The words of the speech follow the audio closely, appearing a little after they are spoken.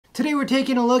Today we're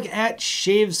taking a look at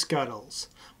shave scuttles.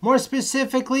 More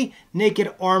specifically,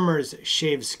 Naked Armor's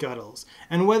shave scuttles,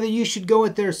 and whether you should go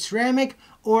with their ceramic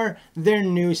or their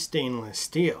new stainless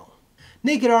steel.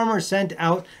 Naked Armor sent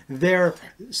out their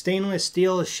stainless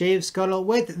steel shave scuttle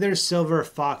with their Silver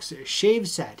Fox shave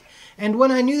set. And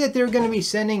when I knew that they were going to be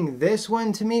sending this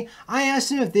one to me, I asked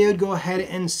them if they would go ahead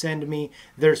and send me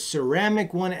their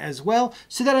ceramic one as well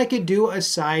so that I could do a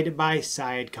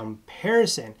side-by-side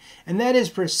comparison. And that is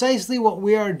precisely what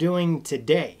we are doing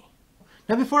today.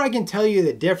 Now before I can tell you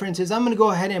the differences, I'm going to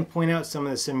go ahead and point out some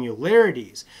of the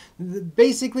similarities.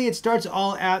 Basically, it starts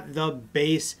all at the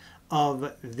base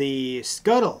of the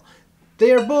scuttle.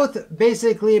 They are both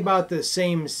basically about the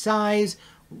same size.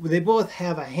 They both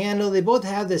have a handle. They both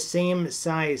have the same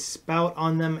size spout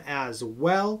on them as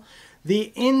well.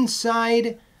 The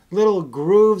inside little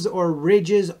grooves or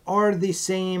ridges are the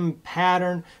same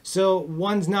pattern, so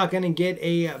one's not going to get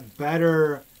a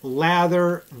better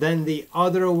lather than the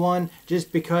other one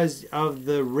just because of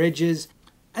the ridges.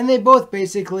 And they both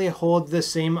basically hold the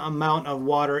same amount of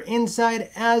water inside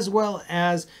as well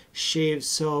as shave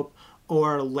soap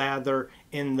or lather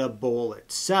in the bowl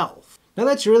itself. Now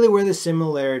that's really where the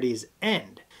similarities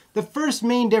end. The first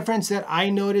main difference that I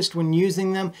noticed when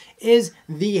using them is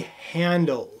the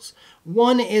handles.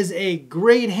 One is a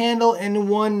great handle and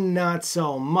one not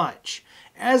so much.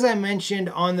 As I mentioned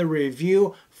on the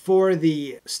review for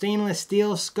the stainless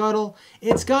steel scuttle,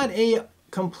 it's got a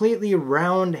completely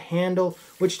round handle,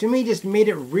 which to me just made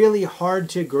it really hard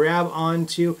to grab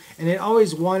onto, and it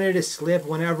always wanted to slip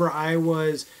whenever I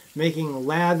was making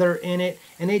lather in it,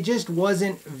 and it just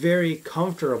wasn't very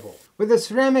comfortable. Where the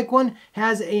ceramic one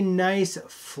has a nice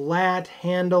flat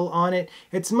handle on it,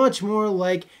 it's much more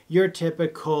like your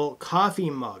typical coffee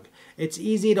mug. It's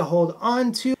easy to hold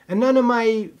on to, and none of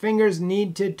my fingers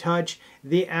need to touch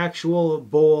the actual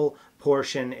bowl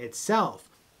portion itself.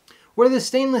 Where the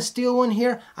stainless steel one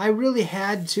here, I really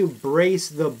had to brace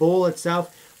the bowl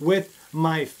itself with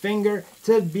my finger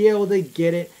to be able to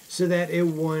get it so that it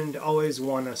wouldn't always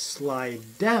want to slide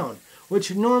down,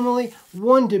 which normally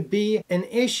wouldn't be an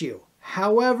issue.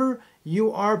 However,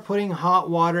 you are putting hot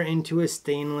water into a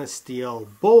stainless steel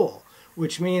bowl,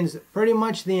 which means pretty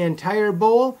much the entire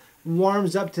bowl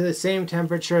warms up to the same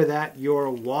temperature that your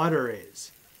water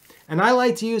is. And I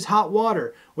like to use hot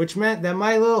water, which meant that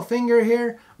my little finger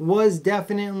here was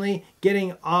definitely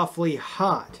getting awfully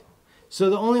hot. So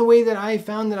the only way that I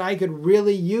found that I could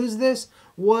really use this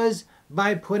was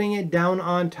by putting it down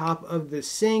on top of the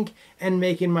sink and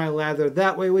making my lather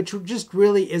that way, which just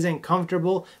really isn't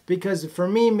comfortable because for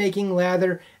me, making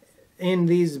lather in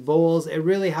these bowls, it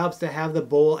really helps to have the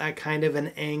bowl at kind of an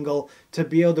angle to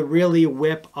be able to really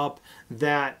whip up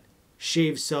that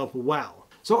shave soap well.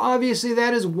 So obviously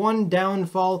that is one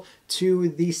downfall to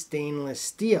the stainless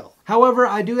steel. However,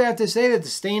 I do have to say that the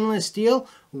stainless steel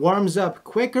warms up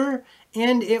quicker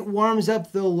and it warms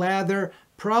up the lather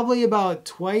probably about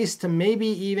twice to maybe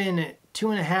even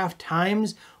 2.5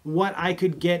 times what I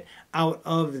could get out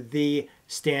of the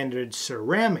standard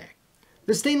ceramic.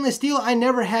 The stainless steel, I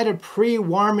never had to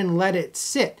pre-warm and let it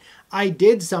sit. I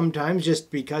did sometimes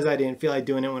just because I didn't feel like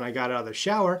doing it when I got out of the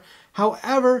shower.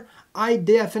 However, I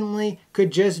definitely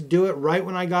could just do it right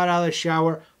when I got out of the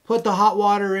shower, put the hot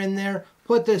water in there,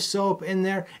 put the soap in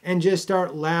there, and just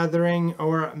start lathering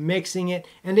or mixing it,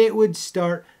 and it would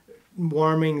start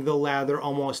warming the lather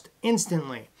almost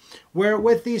instantly. Where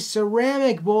with the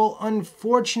ceramic bowl,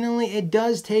 unfortunately, it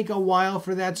does take a while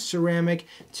for that ceramic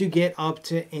to get up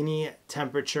to any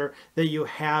temperature that you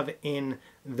have in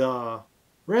the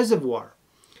reservoir.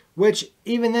 Which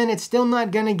even then, it's still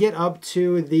not going to get up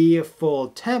to the full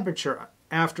temperature.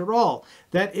 After all,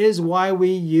 that is why we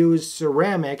use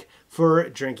ceramic for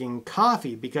drinking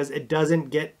coffee, because it doesn't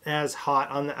get as hot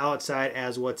on the outside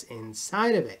as what's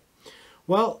inside of it.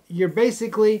 Well, you're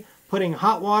basically putting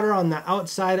hot water on the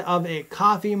outside of a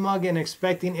coffee mug and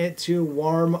expecting it to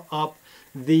warm up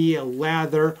the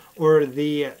lather or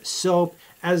the soap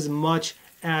as much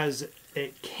as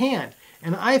it can.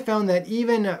 And I found that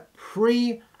even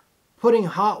putting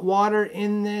hot water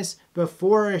in this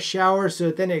before a shower so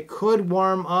that then it could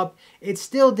warm up, it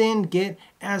still didn't get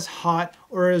as hot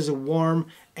or as warm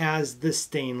as the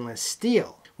stainless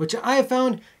steel, which I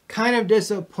found kind of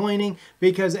disappointing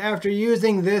because after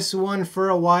using this one for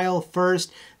a while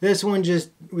first, this one just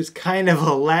was kind of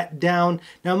a letdown.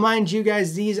 Now mind you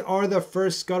guys, these are the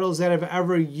first scuttles that I've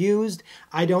ever used.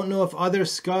 I don't know if other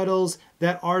scuttles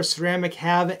that are ceramic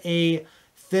have a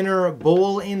thinner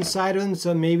bowl inside of them,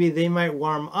 so maybe they might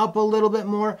warm up a little bit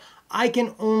more. I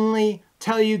can only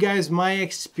tell you guys my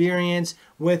experience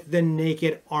with the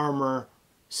Naked Armor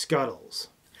scuttles.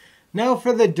 Now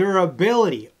for the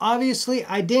durability. Obviously,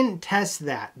 I didn't test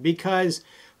that because,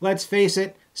 let's face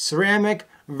it, ceramic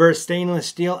versus stainless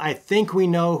steel, I think we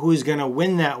know who's going to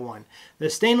win that one. The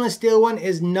stainless steel one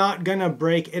is not going to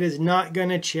break. It is not going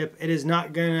to chip. It is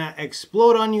not going to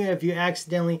explode on you if you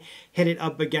accidentally hit it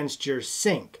up against your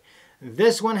sink.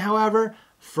 This one, however,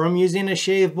 from using a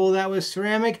shave bowl that was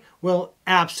ceramic, will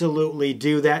absolutely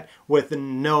do that with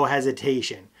no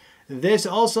hesitation. This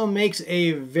also makes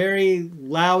a very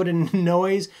loud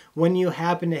noise when you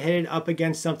happen to hit it up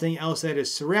against something else that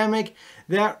is ceramic.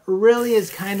 That really is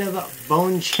kind of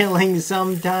bone chilling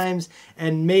sometimes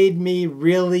and made me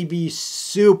really be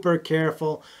super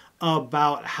careful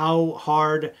about how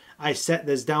hard I set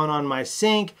this down on my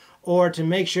sink, or to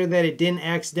make sure that it didn't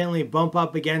accidentally bump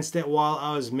up against it while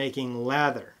I was making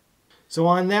lather. So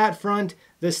on that front,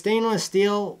 the stainless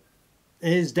steel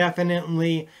is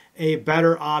definitely a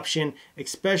better option,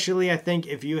 especially I think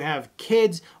if you have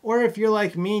kids, or if you're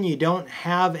like me and you don't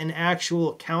have an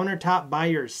actual countertop by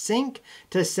your sink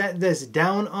to set this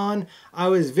down on. I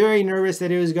was very nervous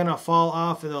that it was going to fall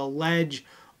off of the ledge,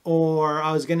 or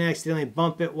I was going to accidentally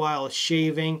bump it while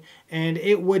shaving, and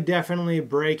it would definitely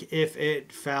break if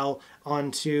it fell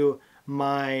onto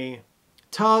my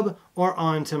tub or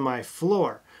onto my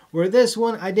floor. Where this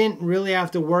one, I didn't really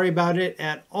have to worry about it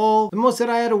at all. The most that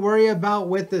I had to worry about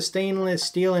with the stainless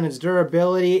steel and its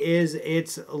durability is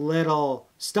its little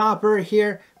stopper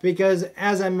here, because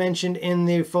as I mentioned in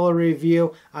the full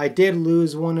review, I did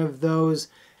lose one of those.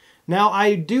 Now,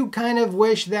 I do kind of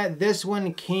wish that this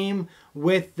one came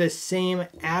with the same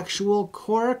actual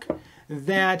cork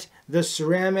that the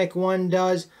ceramic one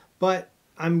does, but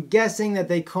I'm guessing that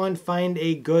they couldn't find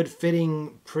a good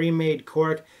fitting pre-made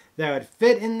cork that would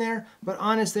fit in there. But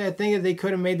honestly, I think that they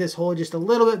could have made this hole just a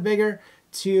little bit bigger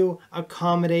to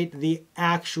accommodate the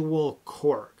actual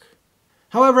cork.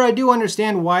 However, I do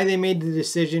understand why they made the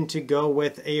decision to go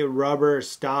with a rubber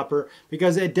stopper,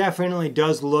 because it definitely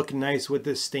does look nice with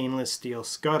the stainless steel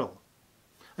scuttle.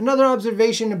 Another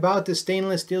observation about the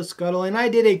stainless steel scuttle, and I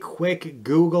did a quick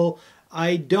Google.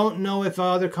 I don't know if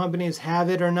other companies have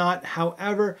it or not.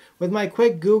 However, with my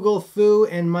quick Google foo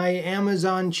and my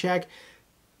Amazon check,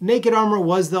 Naked Armor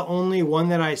was the only one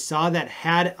that I saw that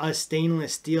had a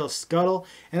stainless steel scuttle.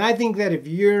 And I think that if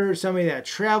you're somebody that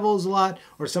travels a lot,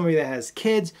 or somebody that has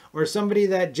kids, or somebody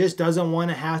that just doesn't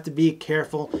want to have to be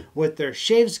careful with their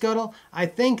shave scuttle, I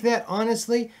think that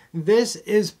honestly, this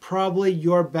is probably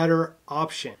your better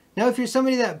option. Now, if you're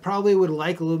somebody that probably would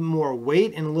like a little bit more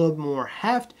weight and a little bit more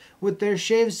heft with their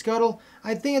shave scuttle,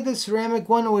 I think that the ceramic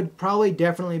one would probably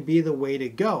definitely be the way to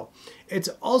go. It's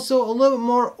also a little bit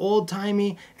more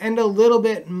old-timey and a little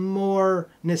bit more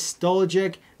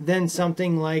nostalgic than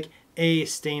something like a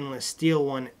stainless steel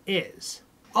one is.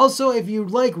 Also, if you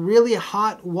like really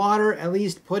hot water, at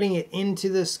least putting it into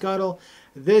the scuttle,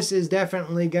 this is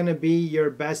definitely going to be your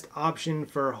best option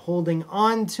for holding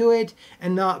on to it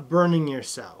and not burning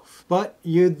yourself. But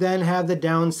you then have the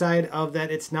downside of that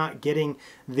it's not getting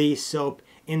the soap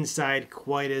inside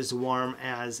quite as warm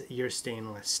as your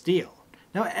stainless steel.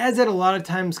 Now, as it a lot of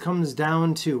times comes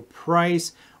down to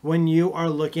price when you are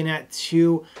looking at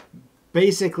two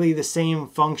basically the same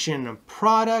function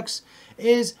products,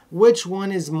 is which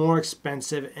one is more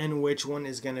expensive and which one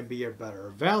is going to be your better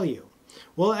value.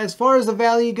 Well, as far as the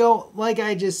value go, like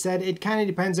I just said, it kind of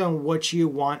depends on what you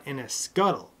want in a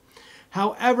scuttle.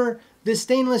 However, the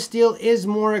stainless steel is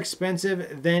more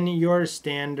expensive than your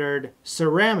standard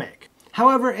ceramic.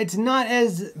 However, it's not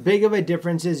as big of a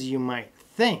difference as you might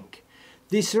think.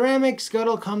 The ceramic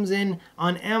scuttle comes in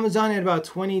on Amazon at about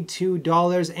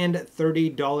 $22 and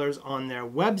 $30 on their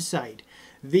website.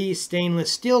 The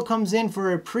stainless steel comes in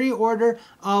for a pre-order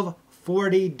of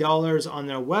 $40 on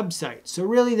their website. So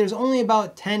really, there's only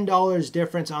about $10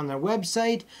 difference on their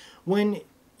website when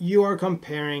you are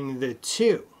comparing the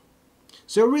two.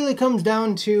 So it really comes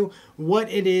down to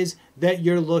what it is that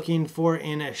you're looking for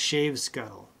in a shave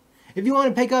scuttle. If you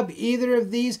want to pick up either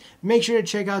of these, make sure to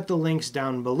check out the links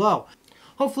down below.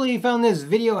 Hopefully you found this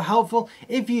video helpful.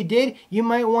 If you did, you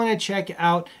might want to check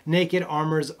out Naked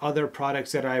Armor's other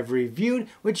products that I've reviewed,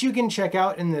 which you can check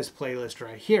out in this playlist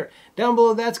right here. Down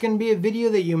below, that's going to be a video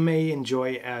that you may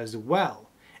enjoy as well.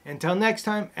 Until next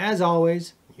time, as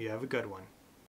always, you have a good one.